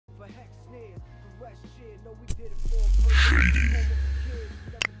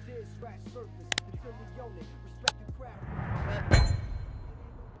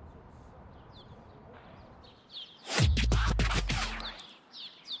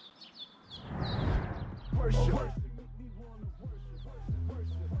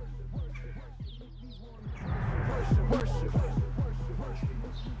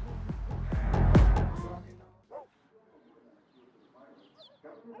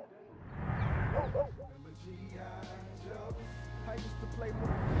I used to play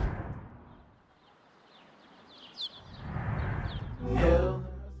hell.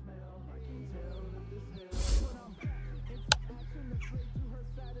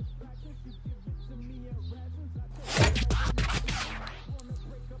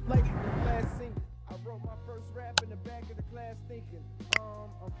 Like the last scene, I wrote my first rap in the back of the class thinking,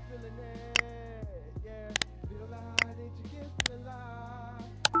 I'm feeling it, yeah. Feel the high that you get, feel alive.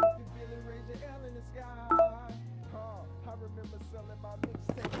 If you feel it, raise your L in the sky. I remember selling my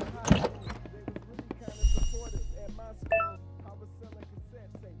mixtape in high school. They was really kind of supportive at my school. I was selling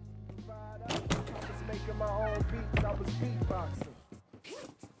cassette tapes. Provide up. I was making my own beats. I was beatboxing.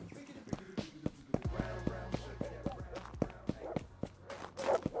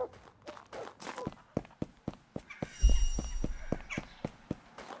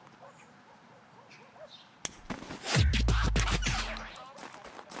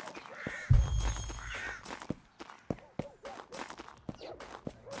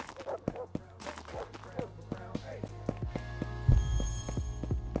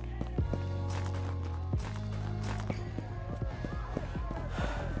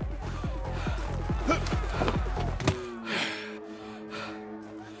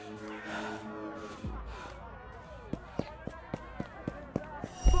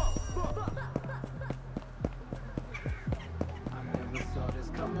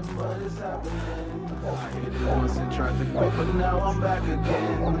 What is happening? I hit it once and tried to quit, but now I'm back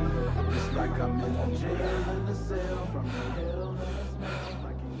again. It's like I'm in jail in the cell from the hell that I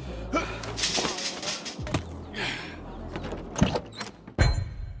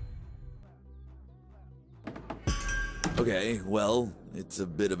smell. Okay, well, it's a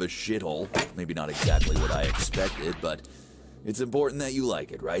bit of a shithole. Maybe not exactly what I expected, but it's important that you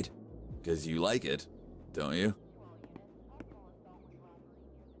like it, right? Because you like it, don't you?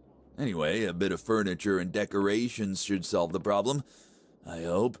 Anyway, a bit of furniture and decorations should solve the problem, I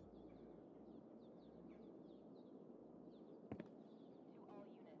hope.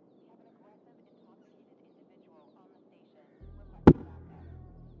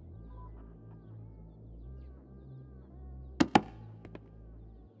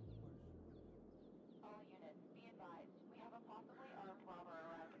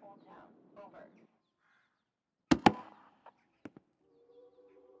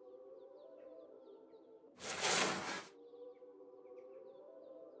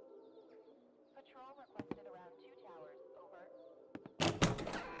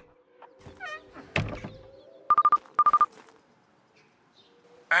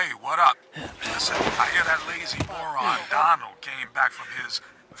 Hey, what up? Listen, I hear that lazy moron Donald came back from his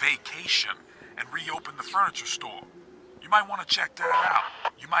vacation and reopened the furniture store. You might want to check that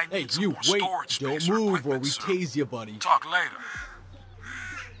out. You might need some more storage space. Don't move or or we tase you, buddy. Talk later.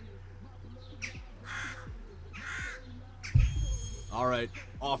 All right,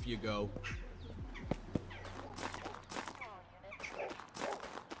 off you go.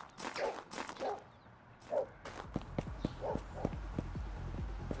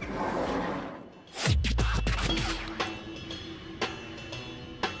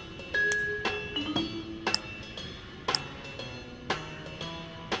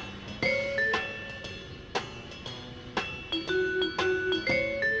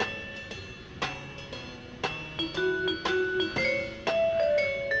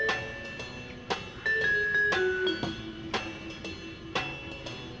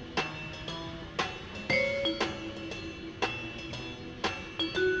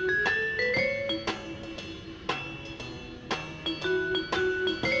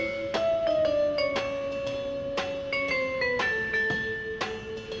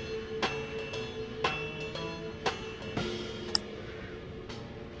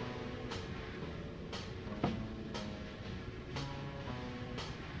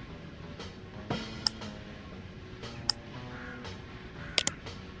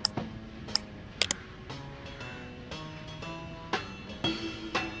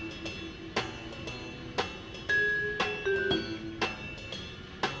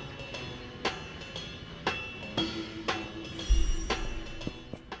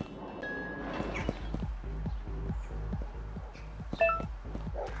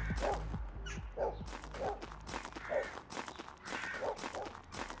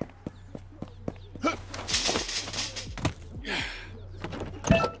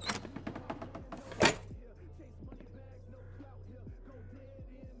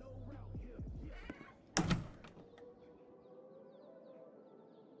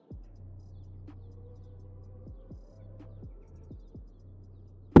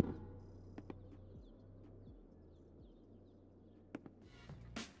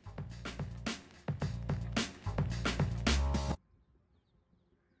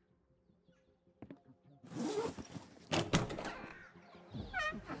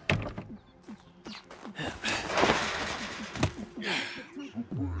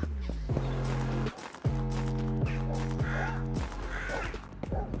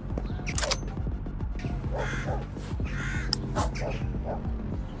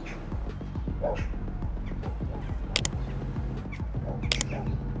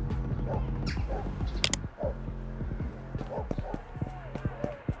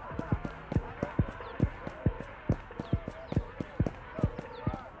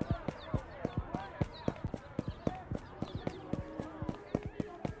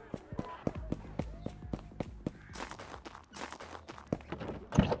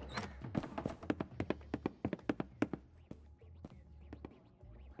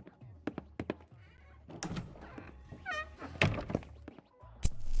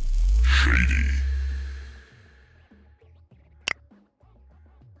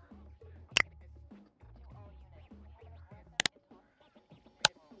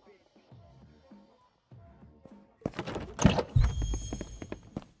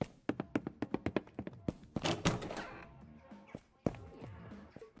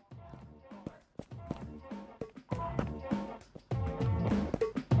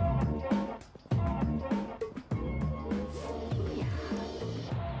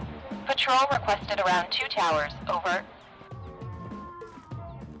 Patrol requested around 2 towers. Over.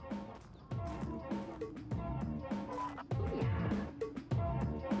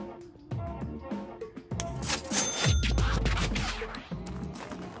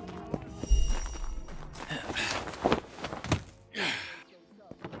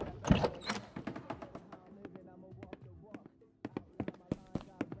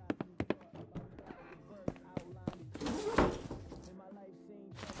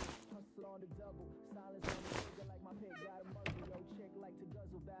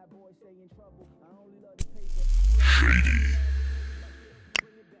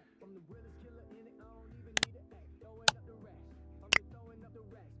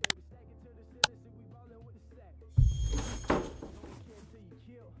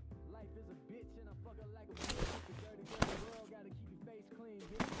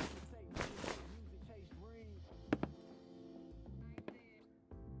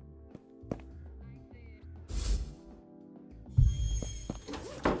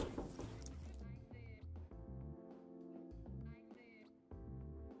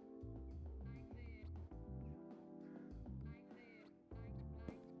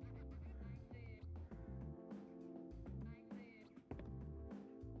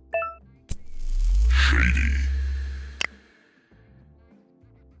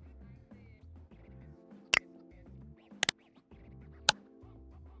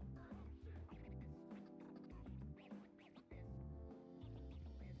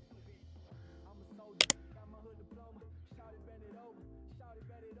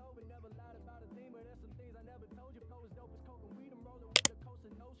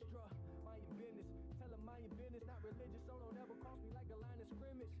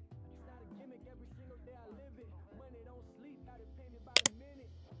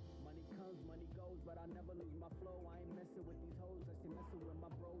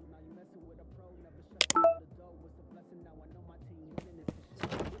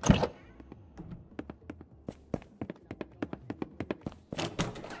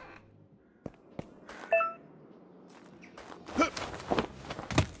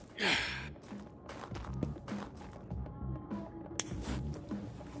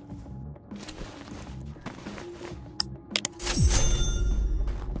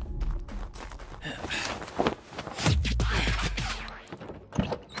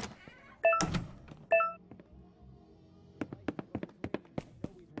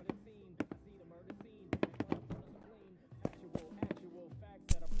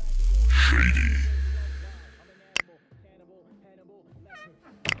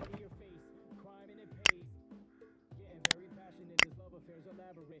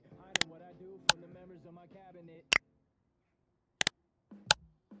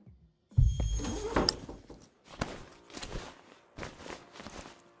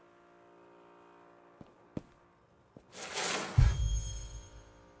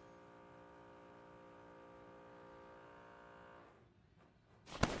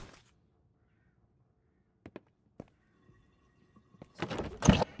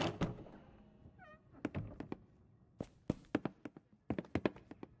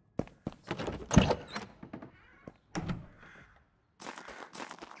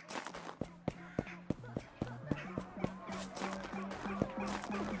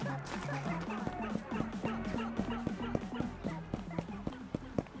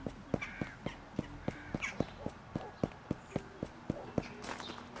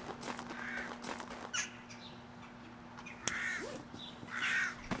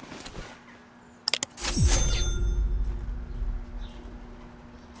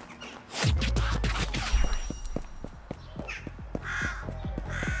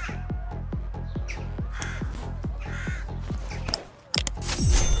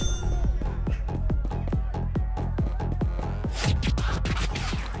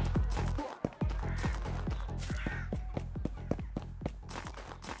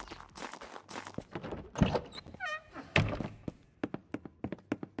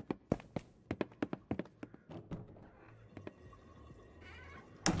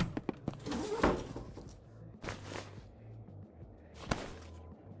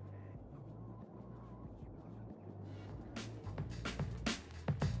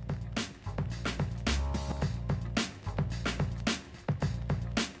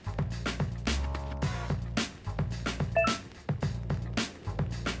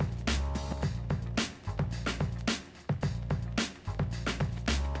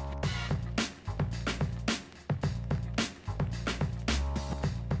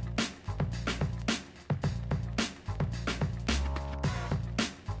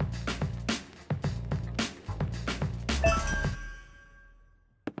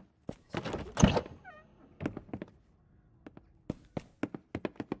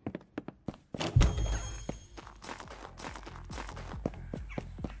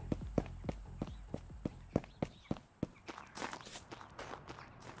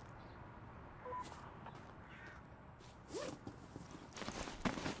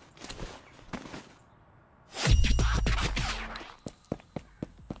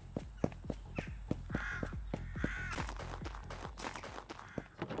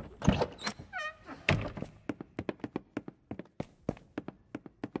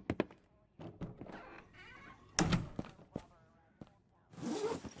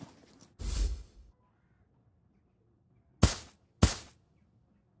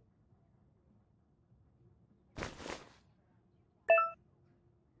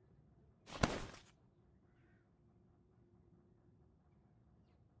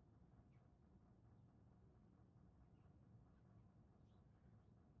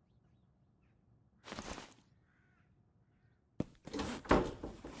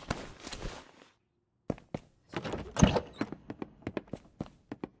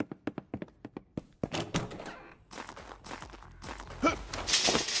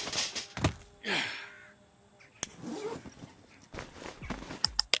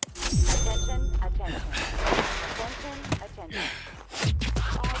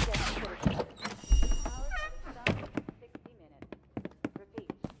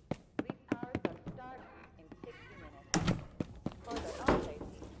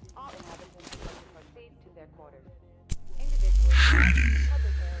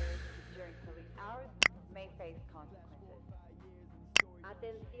 commercially ours may face consequences.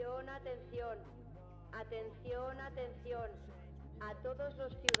 Atención, atención. Atención, atención. A todos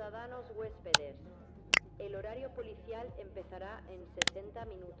los ciudadanos huéspedes. El horario policial empezará en 60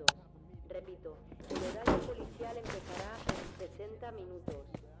 minutos. Repito, el horario policial empezará en 60 minutos.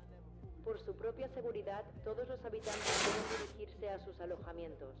 Por su propia seguridad, todos los habitantes deben dirigirse a sus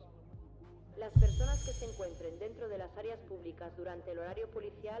alojamientos. Las personas que se encuentren dentro de las áreas públicas durante el horario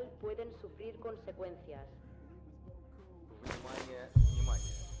policial pueden sufrir consecuencias. Внимание,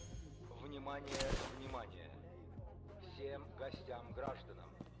 внимание. Внимание, внимание. Всем гостям, гражданам.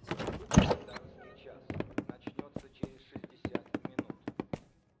 Комендантский час начнется через 60 минут.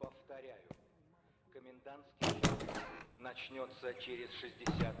 Повторяю. Комендантский час начнется через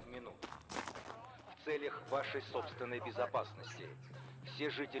 60 минут. В целях вашей собственной безопасности все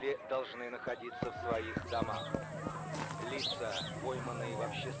жители должны находиться в своих домах. Лица, пойманные в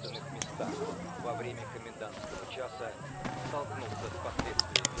общественных местах во время комендантского часа, столкнутся с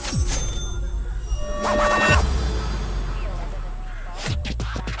последствиями.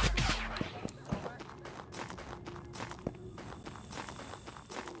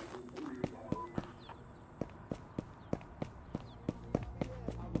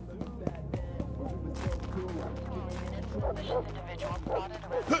 Individual spotted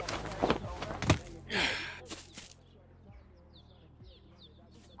around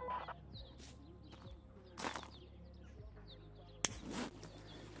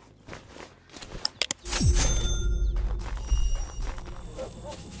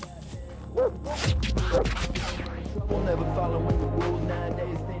Trouble never following the rules.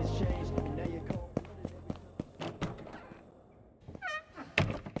 Nowadays things change. And now you're cold.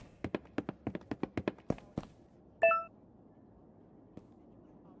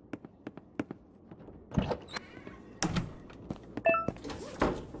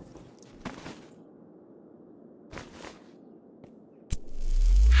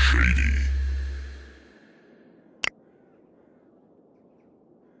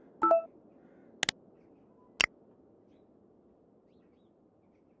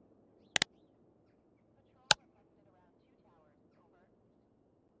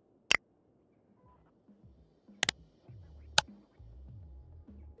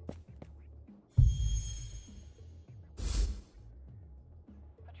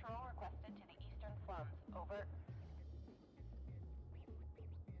 patrol requested to the eastern slums. Over.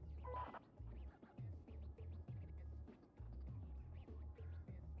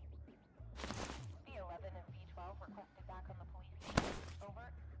 B11 and B12 requested back on the police station.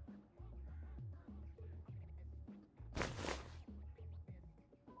 Over.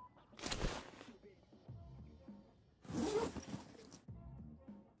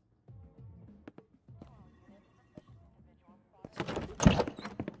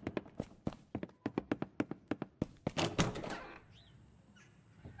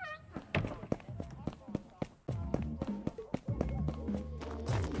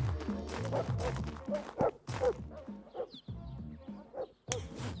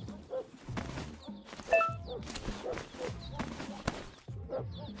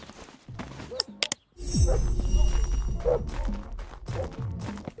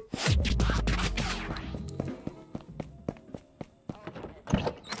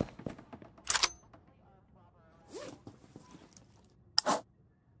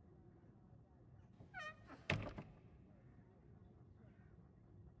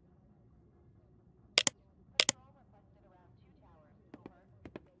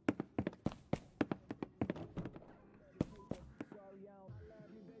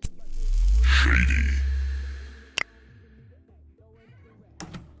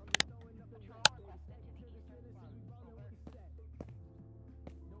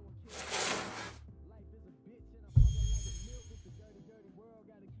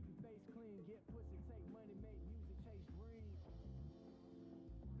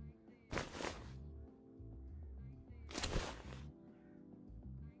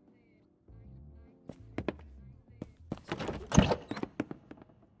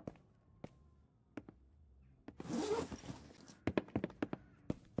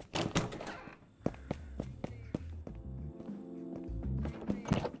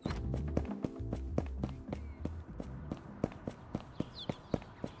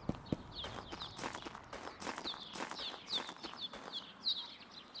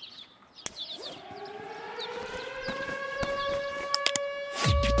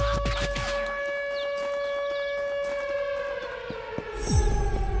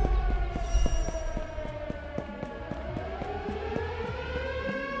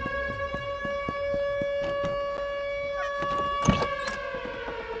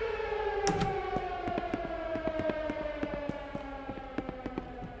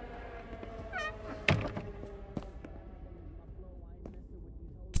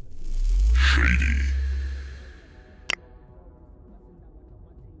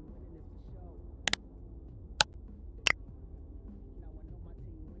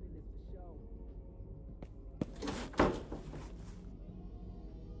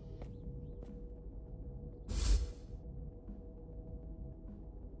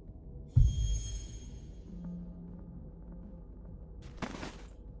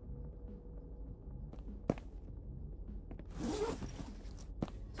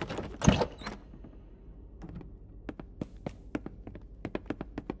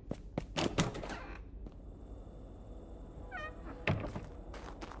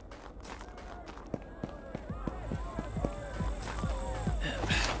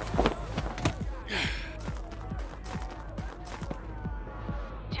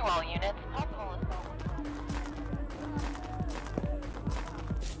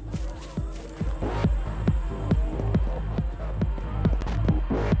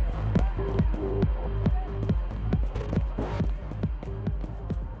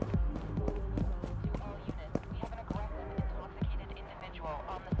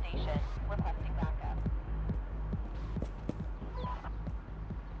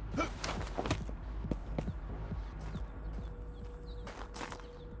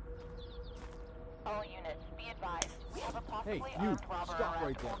 Hey, you, stop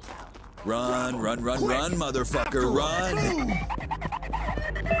right there. Run, run, run, run, motherfucker, run!